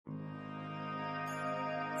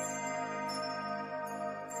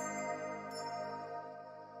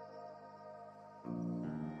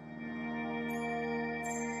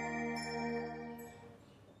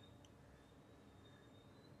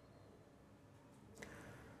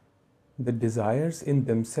The desires in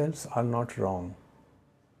themselves are not wrong.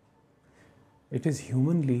 It is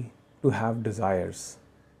humanly to have desires,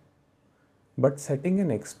 but setting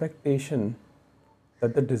an expectation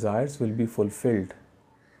that the desires will be fulfilled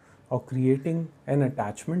or creating an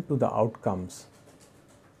attachment to the outcomes,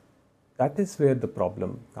 that is where the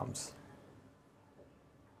problem comes.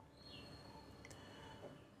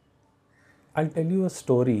 I'll tell you a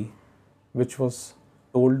story which was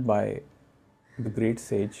told by the great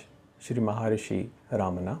sage Shri Maharishi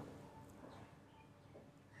Ramana.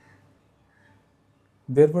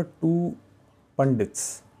 There were two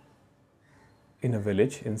Pandits in a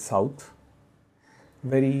village in south,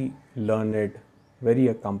 very learned, very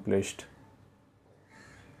accomplished.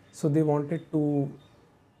 So they wanted to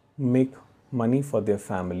make money for their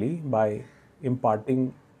family by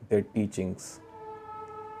imparting their teachings.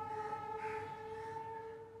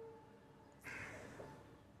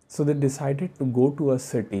 So they decided to go to a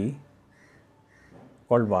city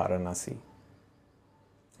called Varanasi.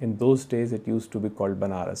 In those days, it used to be called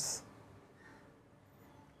Banaras.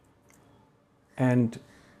 And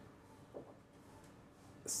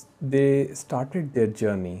they started their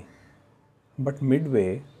journey, but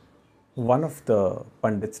midway, one of the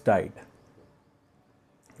Pandits died,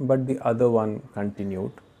 but the other one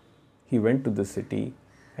continued. He went to the city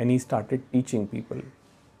and he started teaching people.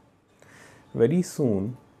 Very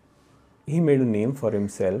soon, he made a name for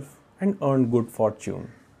himself and earned good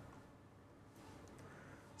fortune.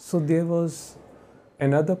 So there was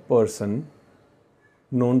another person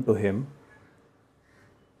known to him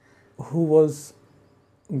who was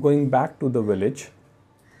going back to the village.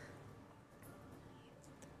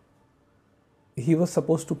 He was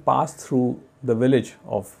supposed to pass through the village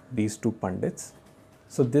of these two Pandits.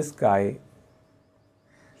 So this guy,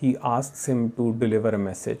 he asks him to deliver a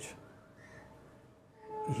message.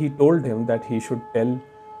 He told him that he should tell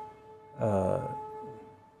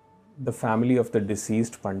the family of the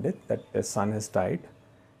deceased Pandit that their son has died,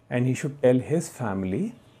 and he should tell his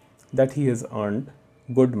family that he has earned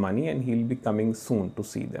good money and he'll be coming soon to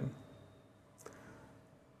see them.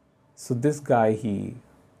 So this guy, he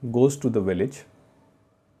goes to the village,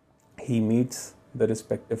 he meets the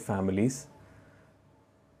respective families,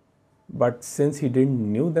 but since he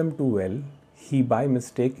didn't knew them too well, he by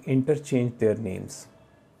mistake interchanged their names.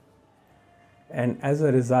 And as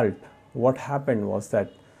a result, what happened was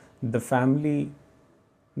that the family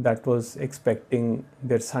that was expecting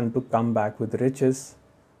their son to come back with riches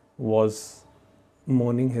was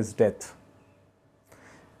mourning his death.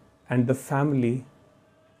 And the family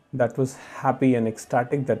that was happy and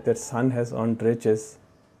ecstatic that their son has earned riches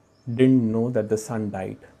didn't know that the son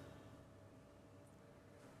died.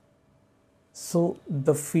 So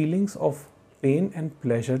the feelings of pain and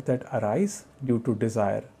pleasure that arise due to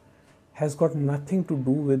desire has got nothing to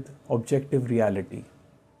do with objective reality.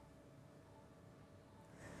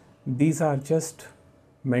 These are just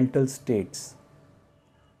mental states.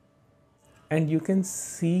 And you can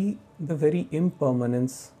see the very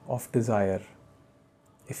impermanence of desire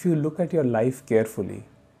if you look at your life carefully.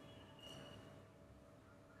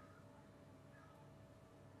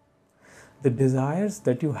 The desires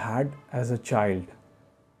that you had as a child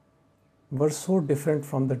were so different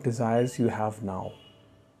from the desires you have now.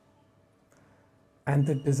 And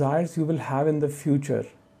the desires you will have in the future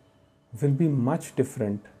will be much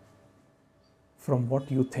different from what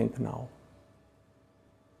you think now.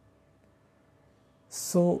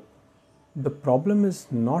 So the problem is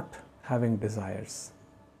not having desires.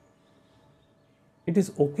 It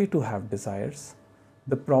is okay to have desires.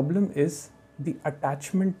 The problem is the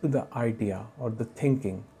attachment to the idea or the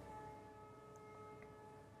thinking.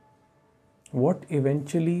 What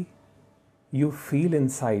eventually you feel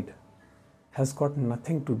inside has got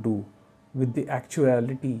nothing to do with the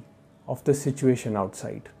actuality of the situation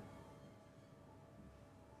outside.